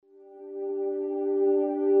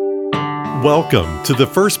Welcome to the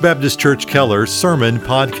First Baptist Church Keller Sermon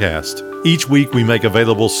Podcast. Each week we make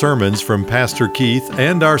available sermons from Pastor Keith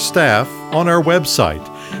and our staff on our website,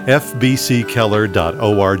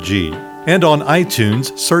 fbckeller.org. And on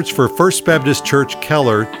iTunes, search for First Baptist Church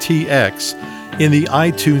Keller TX in the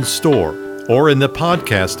iTunes Store or in the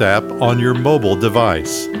podcast app on your mobile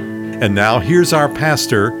device. And now here's our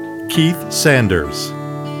pastor, Keith Sanders.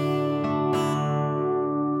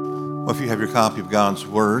 Well, if you have your copy of God's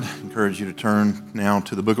Word, I encourage you to turn now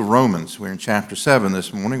to the book of Romans. We're in chapter 7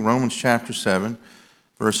 this morning. Romans chapter 7,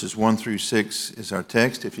 verses 1 through 6 is our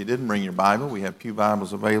text. If you didn't bring your Bible, we have pew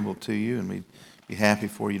Bibles available to you, and we'd be happy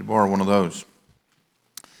for you to borrow one of those.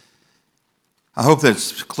 I hope that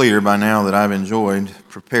it's clear by now that I've enjoyed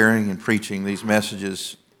preparing and preaching these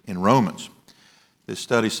messages in Romans. This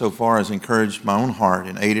study so far has encouraged my own heart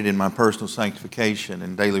and aided in my personal sanctification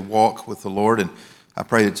and daily walk with the Lord, and I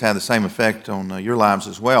pray that it's had the same effect on your lives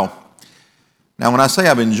as well. Now, when I say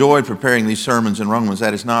I've enjoyed preparing these sermons in Romans,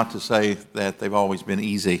 that is not to say that they've always been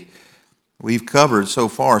easy. We've covered so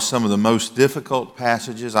far some of the most difficult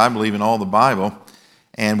passages, I believe, in all the Bible,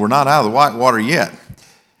 and we're not out of the white water yet.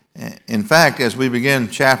 In fact, as we begin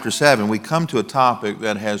chapter 7, we come to a topic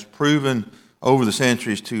that has proven over the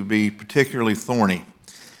centuries to be particularly thorny,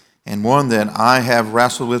 and one that I have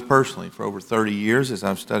wrestled with personally for over 30 years as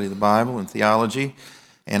I've studied the Bible and theology,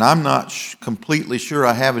 and I'm not completely sure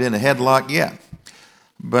I have it in a headlock yet.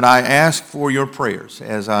 But I ask for your prayers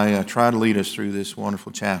as I try to lead us through this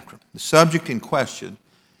wonderful chapter. The subject in question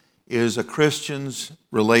is a Christian's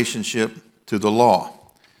relationship to the law.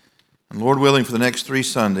 And Lord willing, for the next 3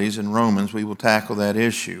 Sundays in Romans, we will tackle that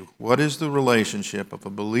issue. What is the relationship of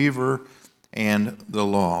a believer and the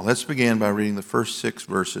law? Let's begin by reading the first 6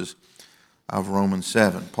 verses of Romans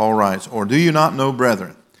 7. Paul writes, "Or do you not know,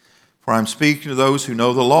 brethren, for I am speaking to those who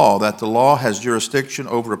know the law, that the law has jurisdiction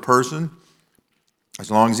over a person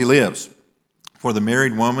as long as he lives. For the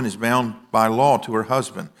married woman is bound by law to her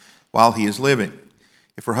husband while he is living.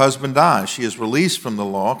 If her husband dies, she is released from the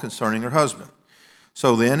law concerning her husband.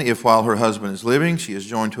 So then, if while her husband is living, she is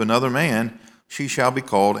joined to another man, she shall be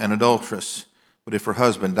called an adulteress. But if her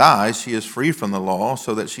husband dies, she is free from the law,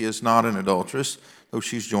 so that she is not an adulteress, though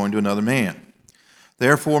she is joined to another man.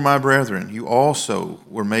 Therefore, my brethren, you also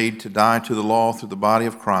were made to die to the law through the body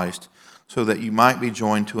of Christ, so that you might be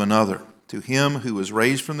joined to another, to him who was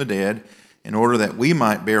raised from the dead, in order that we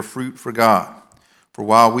might bear fruit for God. For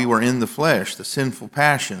while we were in the flesh, the sinful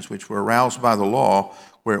passions which were aroused by the law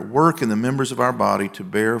were at work in the members of our body to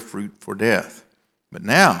bear fruit for death. But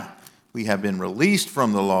now we have been released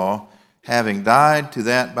from the law, having died to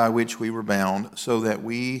that by which we were bound, so that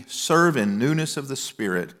we serve in newness of the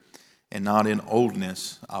Spirit and not in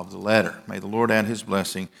oldness of the letter." May the Lord add his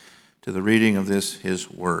blessing to the reading of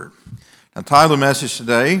his word. Now, the title of the message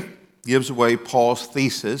today gives away Paul's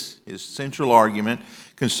thesis, his central argument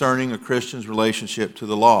concerning a Christian's relationship to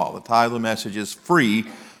the law. The title of the message is "Free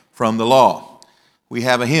from the Law." We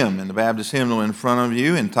have a hymn in the Baptist hymnal in front of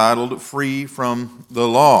you entitled "Free from the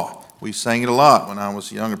Law." We sang it a lot when I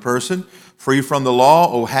was a younger person. "Free from the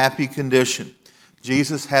law, O happy condition.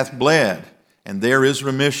 Jesus hath bled, and there is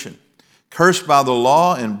remission. Cursed by the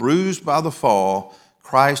law and bruised by the fall,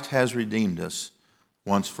 Christ has redeemed us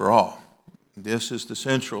once for all." This is the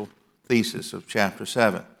central thesis of chapter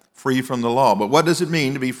 7, free from the law. But what does it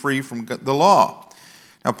mean to be free from the law?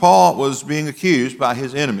 Now, Paul was being accused by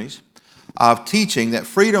his enemies of teaching that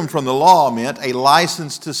freedom from the law meant a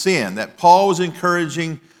license to sin, that Paul was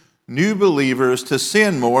encouraging new believers to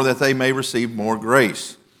sin more that they may receive more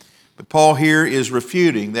grace. But Paul here is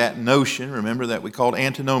refuting that notion, remember, that we called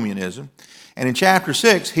antinomianism. And in chapter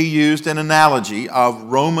 6, he used an analogy of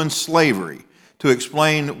Roman slavery to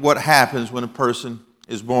explain what happens when a person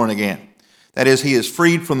is born again. That is, he is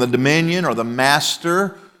freed from the dominion or the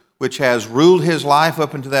master which has ruled his life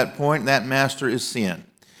up until that point, and that master is sin.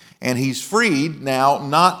 And he's freed now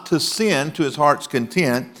not to sin to his heart's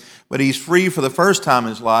content, but he's free for the first time in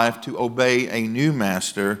his life to obey a new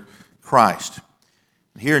master, Christ.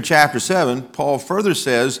 Here in chapter 7, Paul further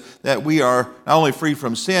says that we are not only free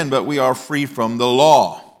from sin, but we are free from the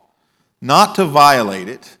law. Not to violate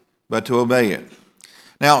it, but to obey it.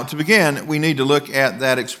 Now, to begin, we need to look at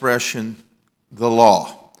that expression, the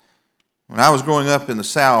law. When I was growing up in the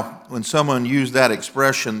South, when someone used that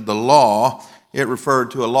expression, the law, it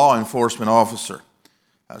referred to a law enforcement officer.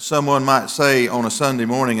 Someone might say on a Sunday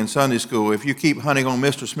morning in Sunday school, if you keep hunting on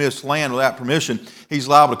Mr. Smith's land without permission, he's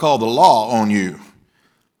liable to call the law on you.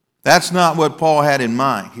 That's not what Paul had in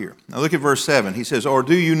mind here. Now look at verse 7. He says, "Or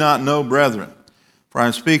do you not know, brethren? For I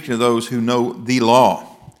am speaking to those who know the law."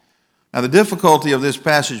 Now the difficulty of this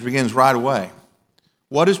passage begins right away.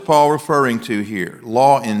 What is Paul referring to here?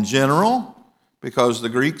 Law in general, because the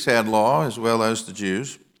Greeks had law as well as the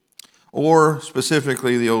Jews, or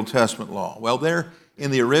specifically the Old Testament law? Well, there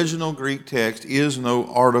in the original Greek text is no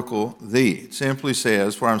article "the." It simply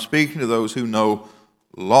says, "For I'm speaking to those who know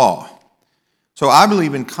law." So I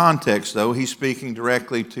believe in context, though, he's speaking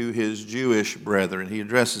directly to his Jewish brethren. He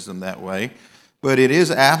addresses them that way. But it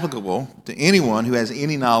is applicable to anyone who has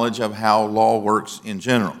any knowledge of how law works in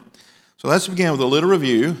general. So let's begin with a little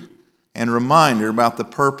review and reminder about the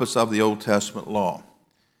purpose of the Old Testament law.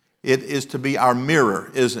 It is to be our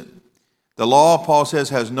mirror, isn't it? The law, Paul says,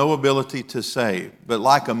 has no ability to save, but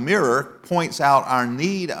like a mirror points out our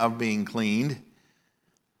need of being cleaned.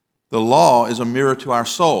 The law is a mirror to our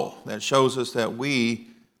soul that shows us that we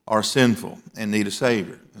are sinful and need a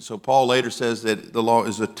Savior. And so Paul later says that the law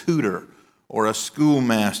is a tutor or a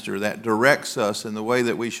schoolmaster that directs us in the way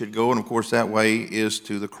that we should go, and of course that way is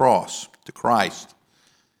to the cross, to Christ.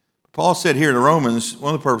 Paul said here in Romans,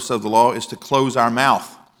 one of the purposes of the law is to close our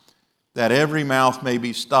mouth, that every mouth may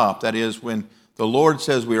be stopped. That is, when the Lord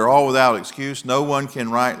says we are all without excuse, no one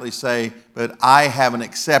can rightly say, but I have an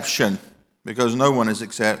exception, because no one is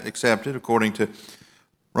accepted. According to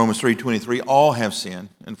Romans 3:23, all have sinned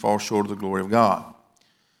and fall short of the glory of God.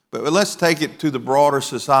 But let's take it to the broader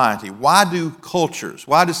society. Why do cultures,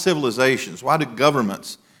 why do civilizations, why do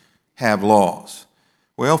governments have laws?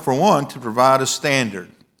 Well, for one, to provide a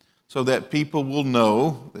standard so that people will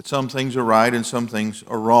know that some things are right and some things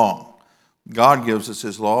are wrong. God gives us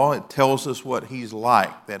His law. It tells us what He's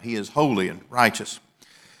like, that He is holy and righteous.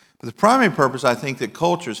 But the primary purpose, I think, that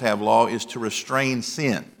cultures have law is to restrain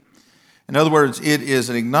sin. In other words, it is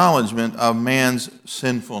an acknowledgement of man's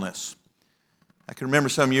sinfulness. I can remember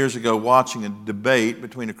some years ago watching a debate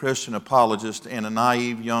between a Christian apologist and a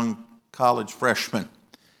naive young college freshman.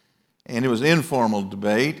 And it was an informal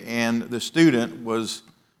debate, and the student was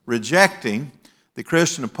rejecting the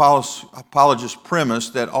Christian apologist's premise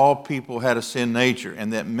that all people had a sin nature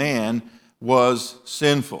and that man was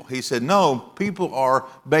sinful. He said, no, people are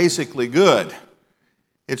basically good.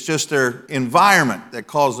 It's just their environment that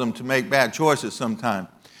causes them to make bad choices sometimes.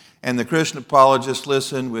 And the Christian apologist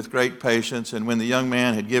listened with great patience, and when the young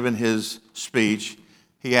man had given his speech,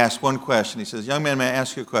 he asked one question. He says, young man, may I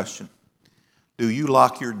ask you a question? Do you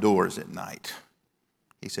lock your doors at night?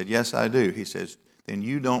 He said, yes, I do. He says, then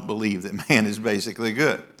you don't believe that man is basically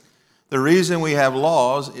good. The reason we have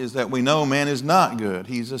laws is that we know man is not good.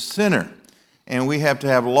 He's a sinner. And we have to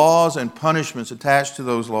have laws and punishments attached to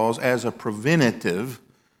those laws as a preventative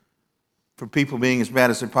for people being as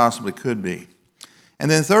bad as they possibly could be. And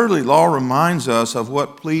then thirdly, law reminds us of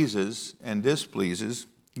what pleases and displeases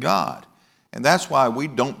God. And that's why we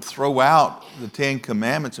don't throw out the Ten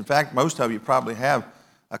Commandments. In fact, most of you probably have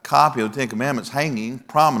a copy of the Ten Commandments hanging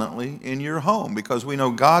prominently in your home, because we know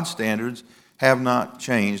God's standards have not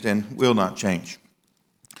changed and will not change.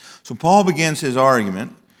 So Paul begins his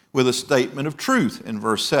argument with a statement of truth in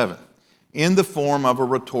verse 7 in the form of a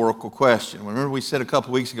rhetorical question. Remember, we said a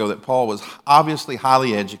couple weeks ago that Paul was obviously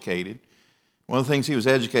highly educated. One of the things he was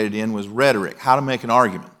educated in was rhetoric, how to make an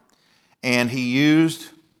argument. And he used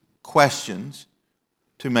questions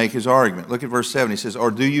to make his argument. Look at verse 7. He says,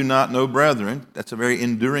 or do you not know, brethren, that's a very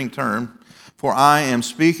enduring term, for I am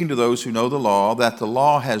speaking to those who know the law, that the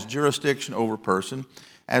law has jurisdiction over a person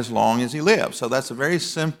as long as he lives. So that's a very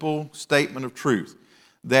simple statement of truth,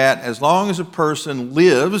 that as long as a person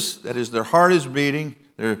lives, that is, their heart is beating,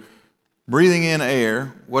 they're breathing in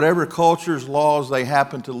air, whatever culture's laws they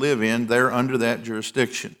happen to live in, they're under that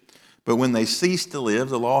jurisdiction. But when they cease to live,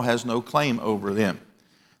 the law has no claim over them.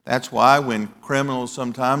 That's why when criminals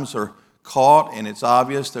sometimes are caught and it's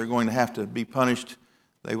obvious they're going to have to be punished,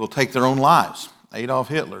 they will take their own lives. Adolf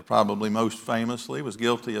Hitler, probably most famously, was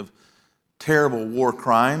guilty of terrible war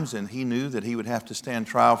crimes, and he knew that he would have to stand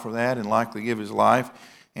trial for that and likely give his life.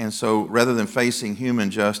 And so rather than facing human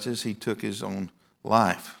justice, he took his own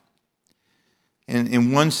life. And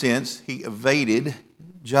in one sense, he evaded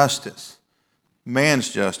justice,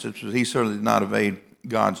 man's justice, but he certainly did not evade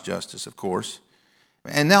God's justice, of course.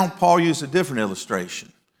 And now Paul used a different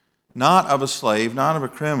illustration, not of a slave, not of a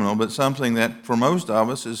criminal, but something that for most of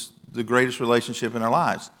us is the greatest relationship in our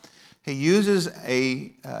lives. He uses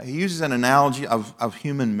an analogy of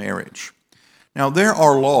human marriage. Now, there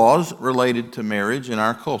are laws related to marriage in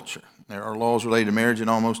our culture. There are laws related to marriage in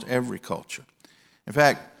almost every culture. In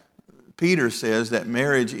fact, Peter says that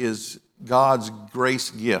marriage is God's grace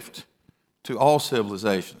gift to all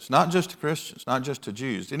civilizations, not just to Christians, not just to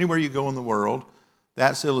Jews. Anywhere you go in the world,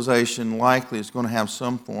 that civilization likely is going to have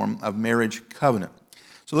some form of marriage covenant.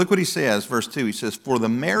 So look what he says, verse 2. He says, for the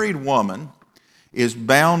married woman is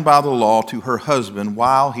bound by the law to her husband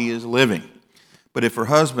while he is living. But if her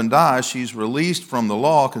husband dies, she's released from the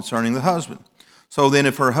law concerning the husband. So then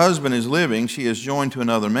if her husband is living, she is joined to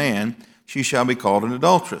another man, she shall be called an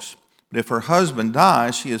adulteress. But if her husband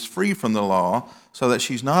dies, she is free from the law, so that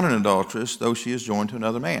she's not an adulteress, though she is joined to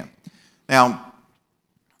another man. Now,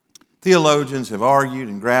 theologians have argued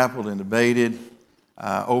and grappled and debated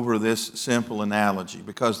over this simple analogy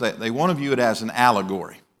because they want to view it as an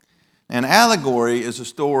allegory. An allegory is a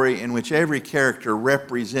story in which every character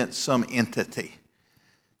represents some entity.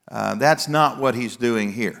 That's not what he's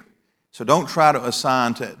doing here. So don't try to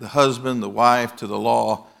assign to the husband, the wife, to the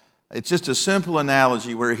law. It's just a simple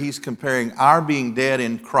analogy where he's comparing our being dead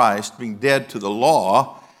in Christ, being dead to the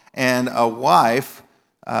law, and a wife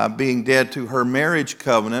being dead to her marriage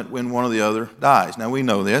covenant when one or the other dies. Now we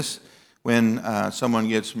know this. When someone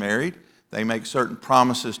gets married, they make certain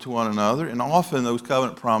promises to one another, and often those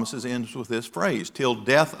covenant promises ends with this phrase, till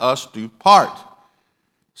death us do part.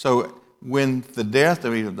 So when the death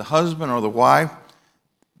of either the husband or the wife,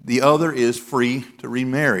 the other is free to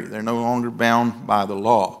remarry. They're no longer bound by the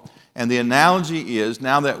law. And the analogy is,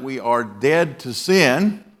 now that we are dead to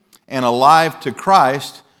sin and alive to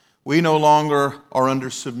Christ, we no longer are under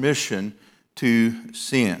submission to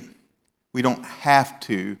sin. We don't have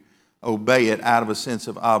to obey it out of a sense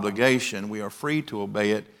of obligation. We are free to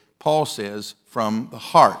obey it, Paul says, from the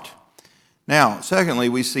heart. Now, secondly,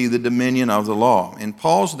 we see the dominion of the law. In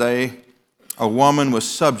Paul's day, a woman was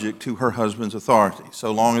subject to her husband's authority,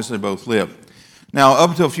 so long as they both lived. Now, up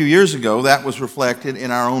until a few years ago, that was reflected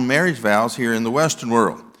in our own marriage vows here in the Western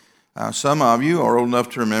world. Some of you are old enough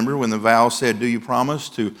to remember when the vow said, do you promise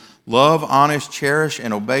to love, honest, cherish,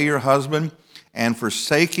 and obey your husband, and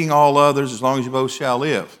forsaking all others as long as you both shall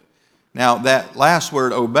live? Now, that last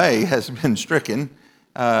word, obey, has been stricken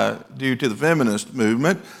due to the feminist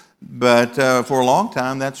movement, but for a long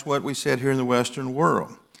time, that's what we said here in the Western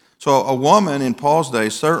world. So a woman in Paul's day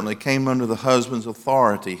certainly came under the husband's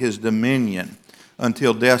authority, his dominion,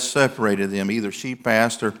 until death separated them. Either she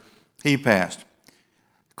passed or he passed.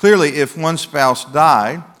 Clearly, if one spouse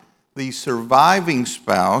died, the surviving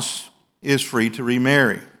spouse is free to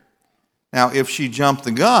remarry. Now, if she jumped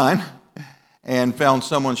the gun and found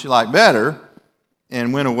someone she liked better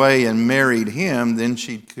and went away and married him, then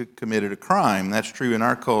she committed a crime. That's true in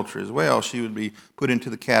our culture as well. She would be put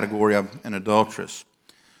into the category of an adulteress.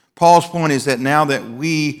 Paul's point is that now that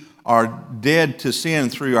we are dead to sin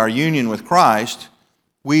through our union with Christ,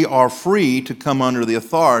 we are free to come under the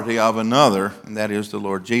authority of another, and that is the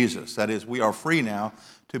Lord Jesus. That is, we are free now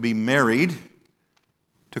to be married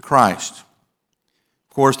to Christ.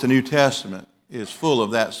 Of course, the New Testament is full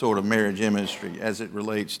of that sort of marriage imagery as it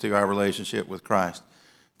relates to our relationship with Christ.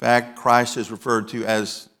 In fact, Christ is referred to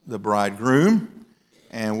as the bridegroom,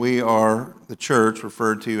 and we are, the church,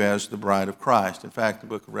 referred to as the bride of Christ. In fact, the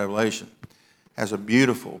book of Revelation has a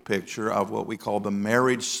beautiful picture of what we call the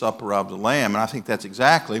marriage supper of the Lamb. And I think that's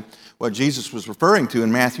exactly what Jesus was referring to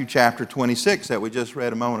in Matthew chapter 26 that we just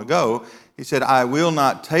read a moment ago. He said, I will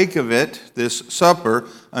not take of it, this supper,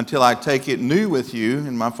 until I take it new with you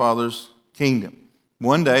in my Father's kingdom.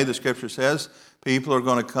 One day, the scripture says, people are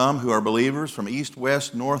going to come who are believers from east,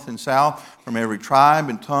 west, north, and south, from every tribe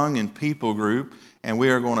and tongue and people group, and we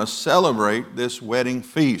are going to celebrate this wedding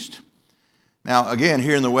feast. Now, again,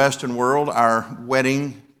 here in the Western world, our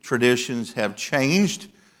wedding traditions have changed.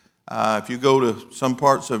 If you go to some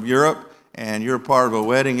parts of Europe and you're part of a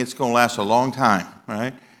wedding, it's going to last a long time,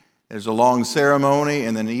 right? There's a long ceremony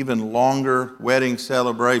and then even longer wedding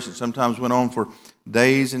celebration. Sometimes went on for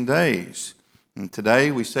days and days. And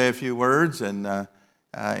today we say a few words, and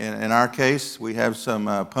in our case, we have some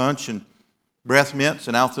punch and breath mints,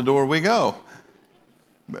 and out the door we go.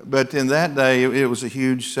 But in that day, it was a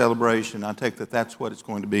huge celebration. I take that that's what it's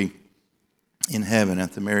going to be in heaven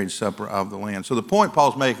at the marriage supper of the Lamb. So the point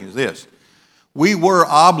Paul's making is this. We were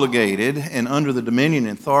obligated and under the dominion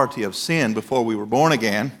and authority of sin before we were born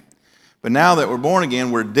again. But now that we're born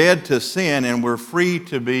again, we're dead to sin and we're free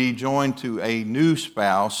to be joined to a new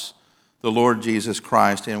spouse, the Lord Jesus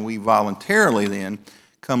Christ, and we voluntarily then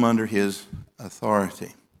come under his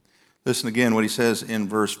authority. Listen again what he says in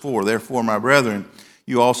verse 4. Therefore, my brethren,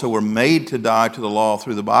 you also were made to die to the law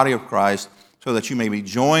through the body of Christ, so that you may be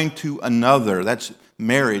joined to another, that's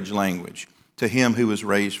marriage language, to him who was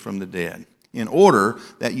raised from the dead, in order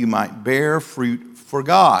that you might bear fruit for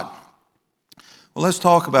God. Well, let's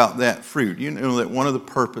talk about that fruit. You know that one of the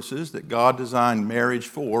purposes that God designed marriage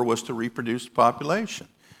for was to reproduce the population.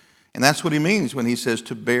 And that's what he means when he says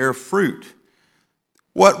to bear fruit.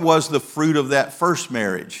 What was the fruit of that first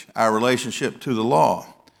marriage, our relationship to the law?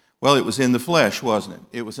 Well, it was in the flesh, wasn't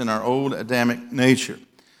it? It was in our old Adamic nature.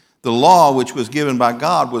 The law, which was given by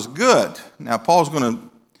God, was good. Now, Paul's going to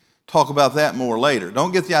talk about that more later.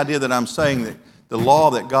 Don't get the idea that I'm saying that the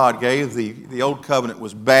law that God gave, the old covenant,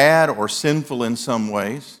 was bad or sinful in some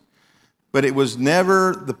ways. But it was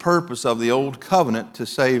never the purpose of the old covenant to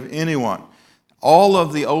save anyone. All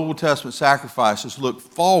of the Old Testament sacrifices look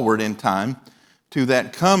forward in time to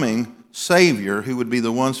that coming Savior who would be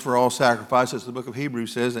the once for all sacrifice, as the book of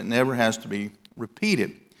Hebrews says, that never has to be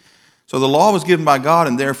repeated. So the law was given by God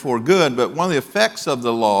and therefore good, but one of the effects of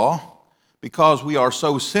the law, because we are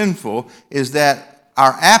so sinful, is that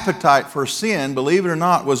our appetite for sin, believe it or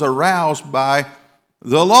not, was aroused by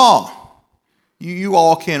the law. You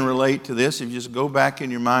all can relate to this if you just go back in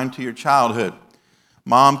your mind to your childhood.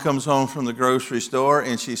 Mom comes home from the grocery store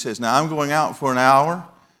and she says, now I'm going out for an hour.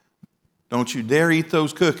 Don't you dare eat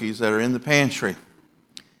those cookies that are in the pantry.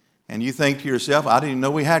 And you think to yourself, I didn't know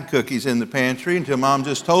we had cookies in the pantry until Mom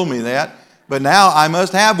just told me that, but now I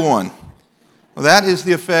must have one. Well, that is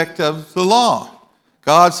the effect of the law.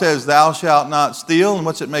 God says, thou shalt not steal, and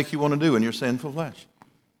what's it make you want to do in your sinful flesh?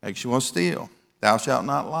 Makes you want to steal. Thou shalt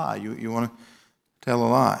not lie. You want to tell a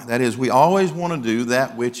lie. That is, we always want to do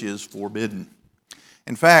that which is forbidden.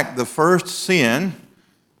 In fact, the first sin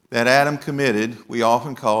that Adam committed, we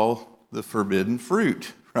often call the forbidden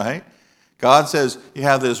fruit, right? God says, you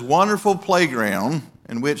have this wonderful playground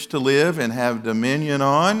in which to live and have dominion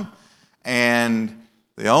on, and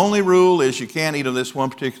the only rule is you can't eat of this one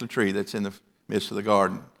particular tree that's in the midst of the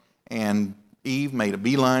garden. And Eve made a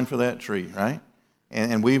beeline for that tree, right?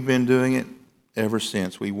 And we've been doing it ever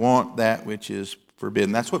since. We want that which is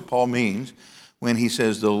forbidden. That's what Paul means when he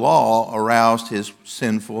says the law aroused his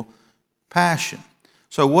sinful passion.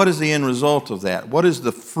 So what is the end result of that? What is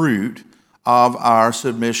the fruit of our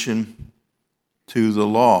submission to the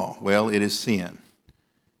law? Well, it is sin.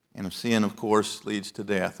 And sin, of course, leads to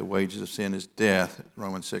death. The wages of sin is death,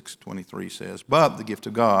 Romans 6:23 says. But the gift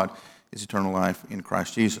of God is eternal life in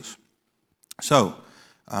Christ Jesus. So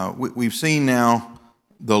we've seen now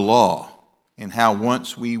the law and how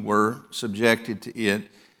once we were subjected to it.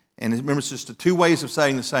 And remember, it's just the two ways of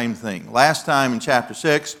saying the same thing. Last time in chapter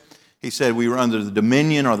 6, he said we were under the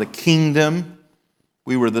dominion or the kingdom.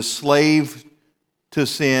 We were the slave to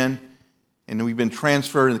sin. And we've been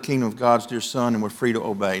transferred to the kingdom of God's dear Son, and we're free to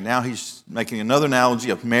obey. Now he's making another analogy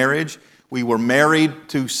of marriage. We were married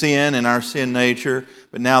to sin and our sin nature,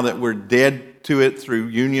 but now that we're dead to it through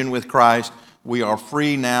union with Christ, we are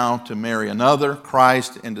free now to marry another,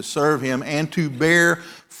 Christ, and to serve Him and to bear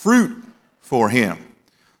fruit for Him.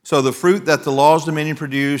 So the fruit that the law's dominion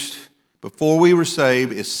produced before we were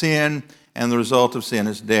saved is sin, and the result of sin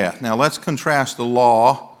is death. Now let's contrast the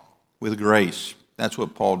law with grace. That's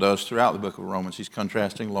what Paul does throughout the book of Romans. He's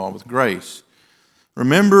contrasting law with grace.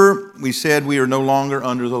 Remember, we said we are no longer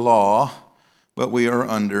under the law, but we are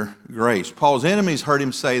under grace. Paul's enemies heard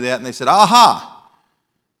him say that, and they said, aha,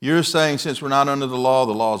 you're saying since we're not under the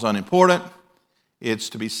law is unimportant, it's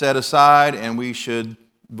to be set aside, and we should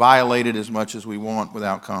violate it as much as we want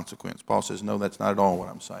without consequence. Paul says, no, that's not at all what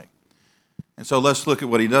I'm saying. And so let's look at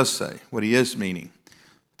what he does say, what he is meaning.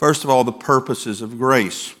 First of all, the purposes of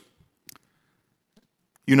grace.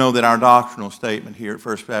 You know that our doctrinal statement here at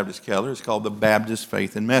First Baptist Keller is called the Baptist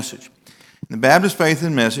Faith and Message. And the Baptist Faith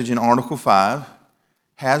and Message in Article 5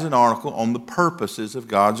 has an article on the purposes of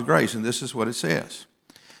God's grace, and this is what it says.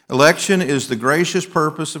 Election is the gracious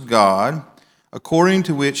purpose of God, according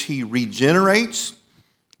to which He regenerates,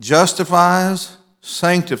 justifies,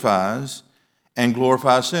 sanctifies, and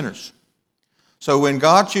glorifies sinners. So when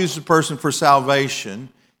God chooses a person for salvation,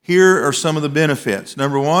 here are some of the benefits.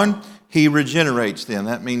 Number one, He regenerates them.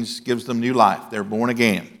 That means gives them new life. They're born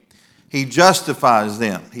again. He justifies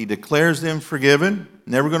them. He declares them forgiven,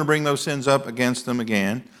 never going to bring those sins up against them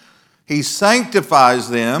again. He sanctifies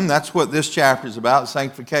them. That's what this chapter is about,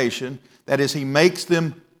 sanctification. That is, He makes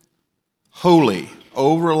them holy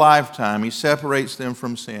over a lifetime. He separates them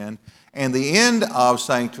from sin. And the end of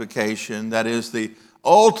sanctification, that is the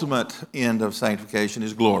ultimate end of sanctification,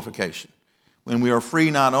 is glorification. When we are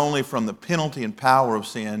free not only from the penalty and power of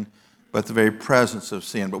sin, but the very presence of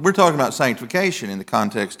sin. But we're talking about sanctification in the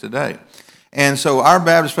context today. And so our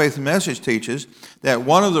Baptist Faith and Message teaches that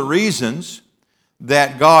one of the reasons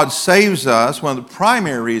that God saves us, one of the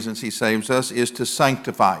primary reasons He saves us, is to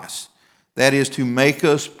sanctify us. That is to make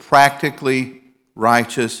us practically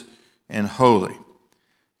righteous and holy.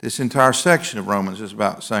 This entire section of Romans is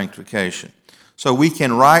about sanctification. So we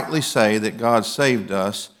can rightly say that God saved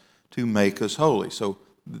us to make us holy. So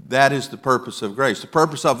that is the purpose of grace. The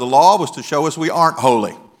purpose of the law was to show us we aren't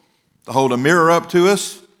holy, to hold a mirror up to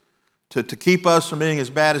us to keep us from being as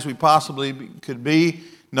bad as we possibly could be,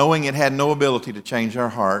 knowing it had no ability to change our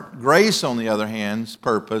heart. Grace, on the other hand's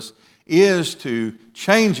purpose is to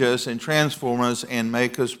change us and transform us and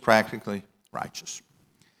make us practically righteous.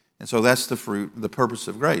 And so that's the fruit, the purpose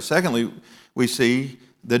of grace. Secondly, we see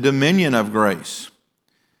the dominion of grace.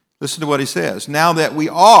 Listen to what he says. Now that we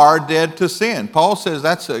are dead to sin. Paul says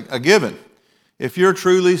that's a given. If you're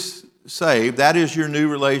truly saved, that is your new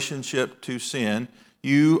relationship to sin.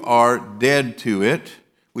 You are dead to it.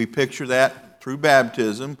 We picture that through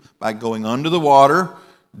baptism by going under the water,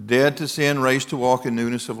 dead to sin, raised to walk in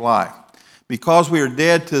newness of life. Because we are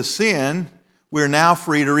dead to sin, we're now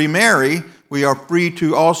free to remarry. We are free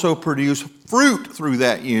to also produce fruit through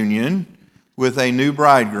that union with a new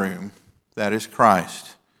bridegroom, that is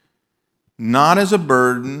Christ. Not as a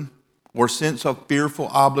burden or sense of fearful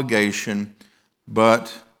obligation,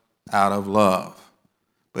 but out of love.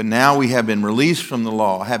 But now we have been released from the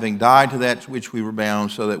law, having died to that to which we were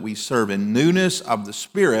bound, so that we serve in newness of the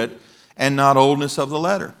Spirit and not oldness of the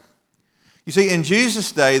letter. You see, in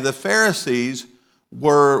Jesus' day, the Pharisees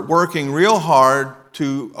were working real hard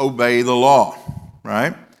to obey the law,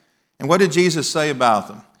 right? And what did Jesus say about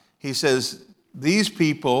them? He says, these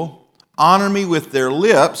people honor me with their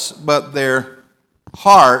lips, but their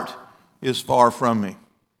heart is far from me.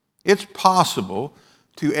 It's possible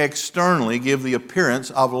to externally give the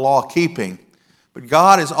appearance of law-keeping, but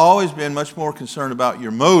God has always been much more concerned about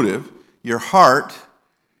your motive, your heart,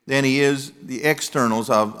 than he is the externals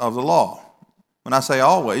of the law. When I say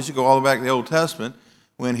always, you go all the way back to the Old Testament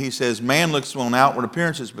when he says man looks on outward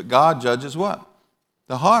appearances, but God judges what?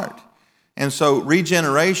 The heart. And so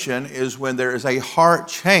regeneration is when there is a heart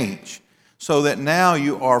change, so that now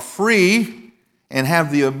you are free and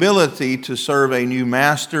have the ability to serve a new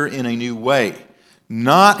master in a new way.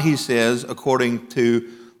 Not, he says, according to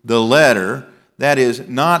the letter, that is,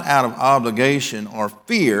 not out of obligation or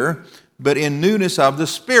fear, but in newness of the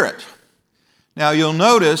Spirit. Now, you'll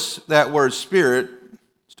notice that word Spirit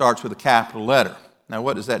starts with a capital letter. Now,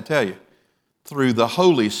 what does that tell you? Through the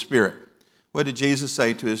Holy Spirit. What did Jesus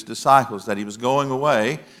say to his disciples? That he was going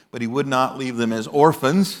away, but he would not leave them as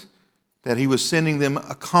orphans, that he was sending them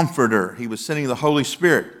a comforter. He was sending the Holy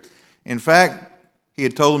Spirit. In fact, he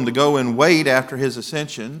had told them to go and wait after his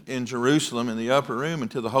ascension in Jerusalem in the upper room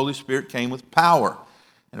until the Holy Spirit came with power.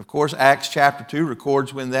 And of course, Acts chapter 2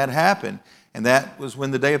 records when that happened. And that was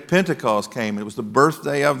when the day of Pentecost came. It was the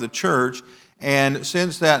birthday of the church. And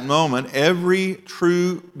since that moment, every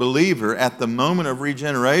true believer at the moment of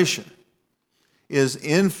regeneration is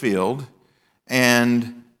infilled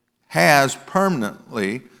and has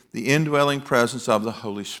permanently the indwelling presence of the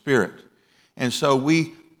Holy Spirit. And so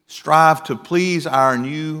we strive to please our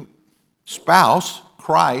new spouse,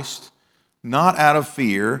 Christ, not out of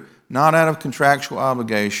fear, not out of contractual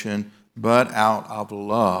obligation, but out of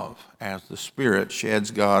love, as the Spirit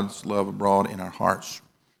sheds God's love abroad in our hearts.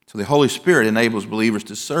 So the Holy Spirit enables believers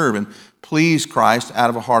to serve and please Christ out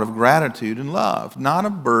of a heart of gratitude and love, not a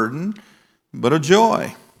burden, but a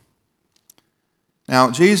joy.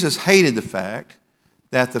 Now, Jesus hated the fact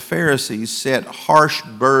that the Pharisees set harsh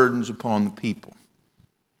burdens upon the people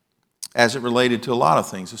as it related to a lot of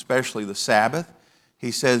things, especially the Sabbath.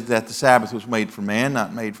 He said that the Sabbath was made for man,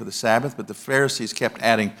 not made for the Sabbath, but the Pharisees kept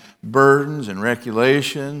adding burdens and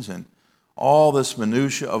regulations and all this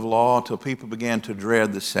minutia of law until people began to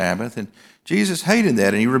dread the Sabbath. And Jesus hated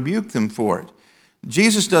that, and he rebuked them for it.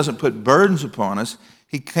 Jesus doesn't put burdens upon us.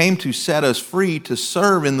 He came to set us free to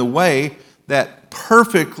serve in the way that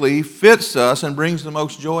perfectly fits us and brings the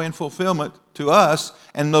most joy and fulfillment to us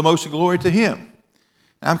and the most glory to him.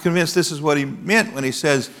 I'm convinced this is what he meant when he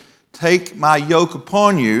says, take my yoke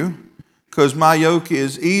upon you, because my yoke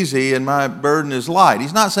is easy and my burden is light.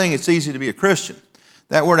 He's not saying it's easy to be a Christian.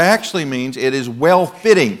 That word actually means it is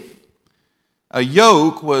well-fitting. A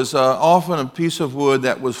yoke was often a piece of wood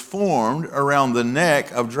that was formed around the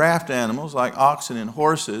neck of draft animals like oxen and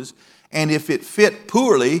horses, and if it fit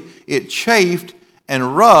poorly, it chafed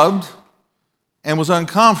and rubbed and was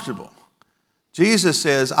uncomfortable. Jesus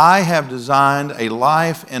says, I have designed a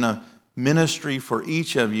life and a ministry for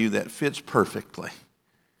each of you that fits perfectly.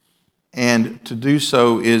 And to do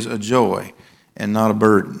so is a joy and not a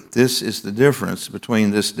burden. This is the difference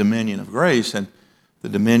between this dominion of grace and the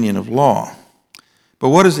dominion of law. But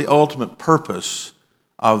what is the ultimate purpose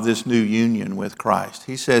of this new union with Christ?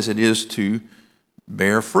 He says it is to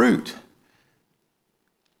bear fruit.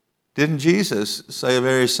 Didn't Jesus say a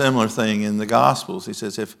very similar thing in the Gospels? He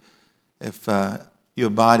says, if you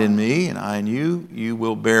abide in me and I in you, you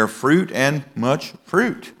will bear fruit and much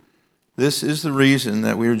fruit. This is the reason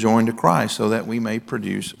that we are joined to Christ, so that we may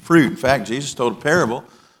produce fruit. In fact, Jesus told a parable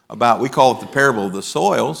about, we call it the parable of the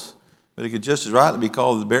soils, but it could just as rightly be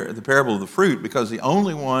called the parable of the fruit, because the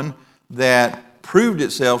only one that proved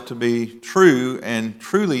itself to be true and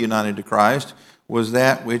truly united to Christ was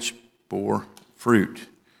that which bore fruit.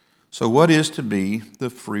 So what is to be the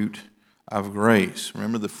fruit of grace?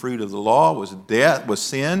 Remember, the fruit of the law was death, was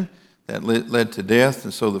sin that led to death,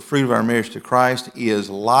 and so the fruit of our marriage to Christ is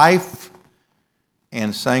life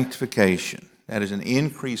and sanctification. That is an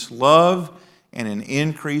increased love and an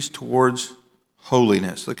increase towards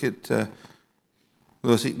holiness. Look at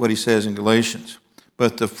what he says in Galatians.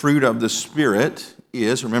 But the fruit of the Spirit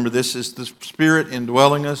is, remember, this is the Spirit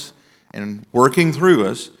indwelling us and working through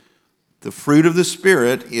us. The fruit of the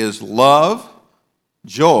Spirit is love,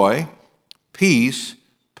 joy, peace,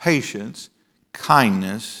 patience,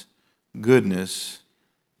 kindness, goodness,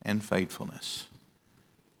 and faithfulness.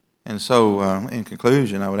 And so, in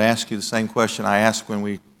conclusion, I would ask you the same question I asked when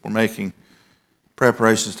we were making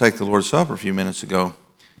preparations to take the Lord's Supper a few minutes ago.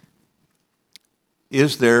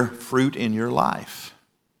 Is there fruit in your life?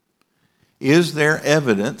 Is there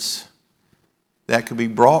evidence that could be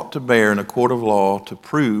brought to bear in a court of law to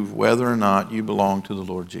prove whether or not you belong to the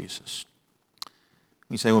Lord Jesus?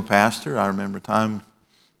 You say, well, Pastor, I remember a time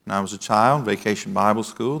when I was a child, Vacation Bible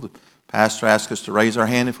School, the pastor asked us to raise our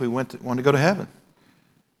hand if we wanted to go to heaven.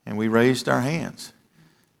 And we raised our hands.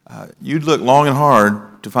 You'd look long and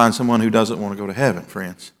hard to find someone who doesn't want to go to heaven,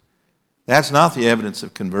 friends. That's not the evidence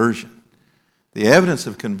of conversion. The evidence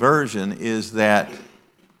of conversion is that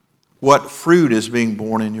what fruit is being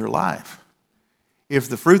born in your life. If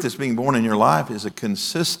the fruit that's being born in your life is a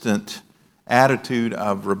consistent attitude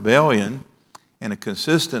of rebellion and a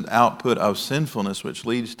consistent output of sinfulness which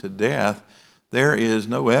leads to death, there is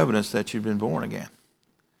no evidence that you've been born again.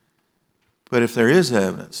 But if there is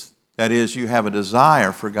evidence, that is, you have a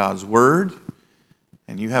desire for God's Word,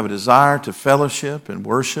 and you have a desire to fellowship and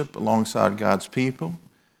worship alongside God's people,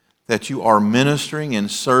 that you are ministering and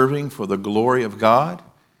serving for the glory of God,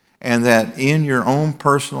 and that in your own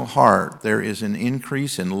personal heart there is an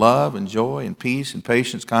increase in love and joy and peace and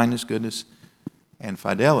patience, kindness, goodness, and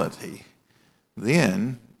fidelity,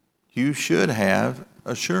 then you should have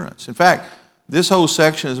assurance. In fact, this whole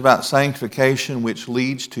section is about sanctification, which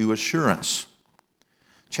leads to assurance.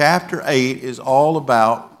 Chapter 8 is all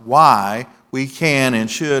about why we can and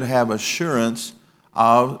should have assurance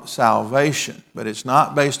of salvation. But it's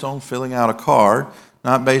not based on filling out a card,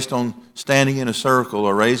 not based on standing in a circle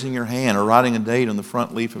or raising your hand or writing a date on the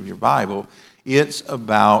front leaf of your Bible. It's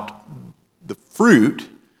about the fruit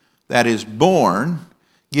that is born,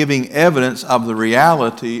 giving evidence of the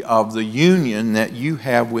reality of the union that you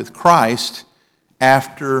have with Christ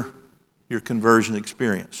after your conversion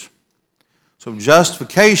experience. So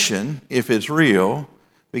justification, if it's real,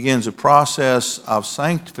 begins a process of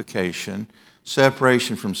sanctification,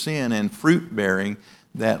 separation from sin, and fruit bearing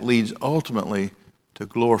that leads ultimately to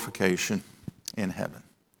glorification in heaven.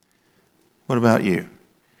 What about you?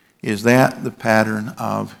 Is that the pattern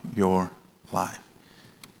of your life?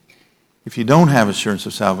 If you don't have assurance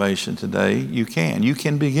of salvation today, you can. You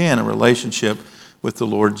can begin a relationship with the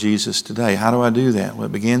Lord Jesus today. How do I do that? Well,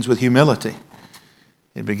 it begins with humility.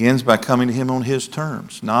 It begins by coming to Him on His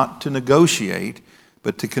terms, not to negotiate,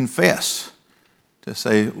 but to confess, to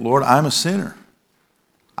say, Lord, I'm a sinner.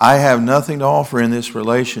 I have nothing to offer in this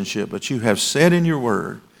relationship, but you have said in your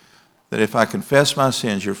word that if I confess my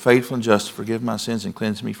sins, you're faithful and just to forgive my sins and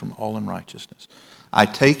cleanse me from all unrighteousness. I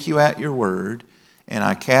take you at your word, and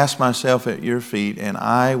I cast myself at your feet, and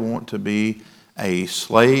I want to be a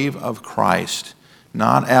slave of Christ,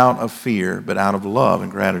 not out of fear, but out of love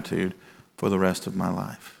and gratitude for the rest of my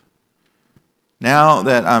life. Now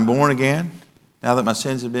that I'm born again, now that my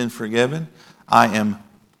sins have been forgiven, I am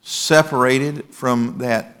separated from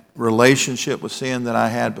that relationship with sin that I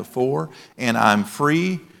had before, and I'm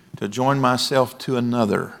free to join myself to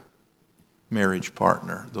another marriage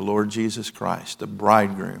partner, the Lord Jesus Christ, the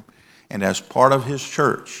bridegroom. And as part of His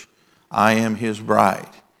church, I am His bride.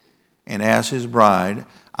 And as His bride,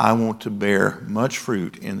 I want to bear much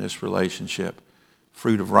fruit in this relationship.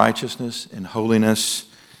 Fruit of righteousness and holiness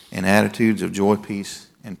and attitudes of joy, peace,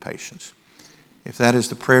 and patience. If that is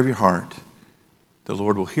the prayer of your heart, the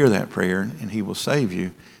Lord will hear that prayer and He will save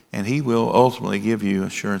you, and He will ultimately give you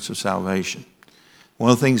assurance of salvation.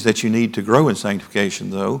 One of the things that you need to grow in sanctification,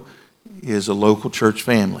 though, is a local church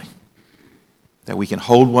family. That we can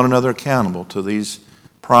hold one another accountable to these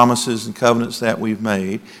promises and covenants that we've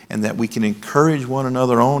made, and that we can encourage one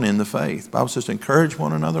another on in the faith. The Bible says to encourage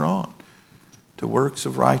one another on to works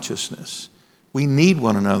of righteousness. We need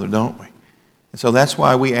one another, don't we? And so that's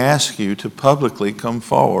why we ask you to publicly come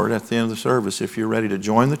forward at the end of the service if you're ready to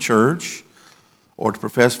join the church or to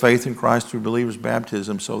profess faith in Christ through believers'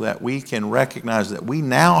 baptism, so that we can recognize that we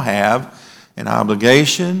now have an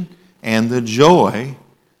obligation and the joy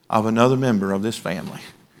of another member of this family.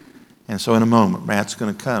 And so in a moment, Matt's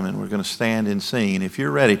going to come and we're going to stand and sing. And if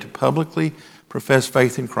you're ready to publicly profess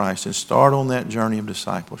faith in Christ and start on that journey of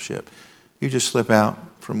discipleship, you just slip out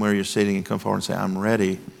from where you're sitting and come forward and say, I'm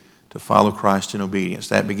ready to follow Christ in obedience.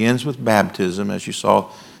 That begins with baptism, as you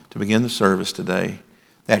saw to begin the service today.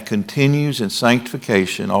 That continues in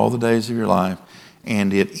sanctification all the days of your life,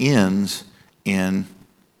 and it ends in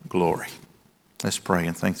glory. Let's pray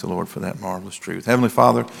and thank the Lord for that marvelous truth. Heavenly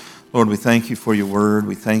Father, Lord, we thank you for your word.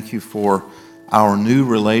 We thank you for our new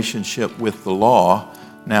relationship with the law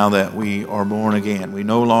now that we are born again. We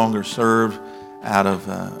no longer serve out of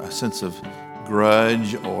a sense of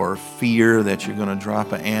grudge or fear that you're going to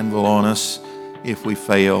drop an anvil on us if we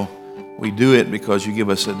fail. We do it because you give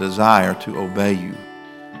us a desire to obey you.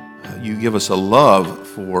 You give us a love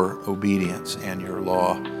for obedience and your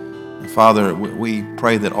law. And Father, we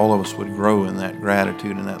pray that all of us would grow in that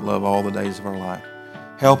gratitude and that love all the days of our life.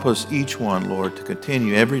 Help us, each one, Lord, to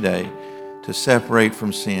continue every day to separate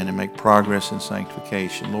from sin and make progress in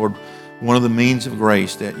sanctification. Lord, one of the means of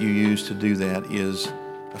grace that you use to do that is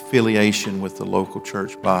affiliation with the local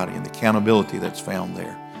church body and the accountability that's found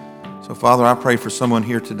there. So, Father, I pray for someone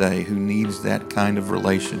here today who needs that kind of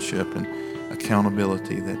relationship and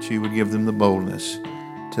accountability, that you would give them the boldness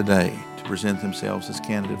today to present themselves as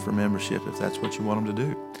candidate for membership if that's what you want them to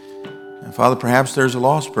do. And Father, perhaps there's a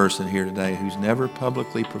lost person here today who's never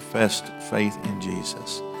publicly professed faith in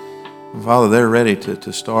Jesus. And Father, they're ready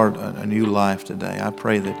to start a new life today. I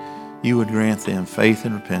pray that you would grant them faith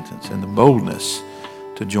and repentance and the boldness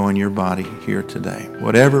to join your body here today.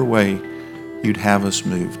 Whatever way you'd have us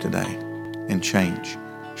move today and change,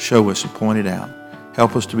 show us and point it out.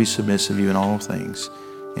 Help us to be submissive to you in all things.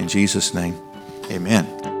 In Jesus' name, amen.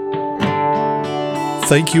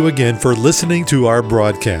 Thank you again for listening to our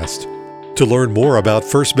broadcast. To learn more about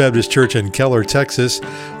First Baptist Church in Keller, Texas,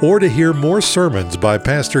 or to hear more sermons by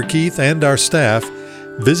Pastor Keith and our staff,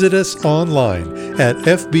 visit us online at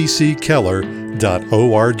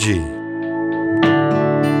fbckeller.org.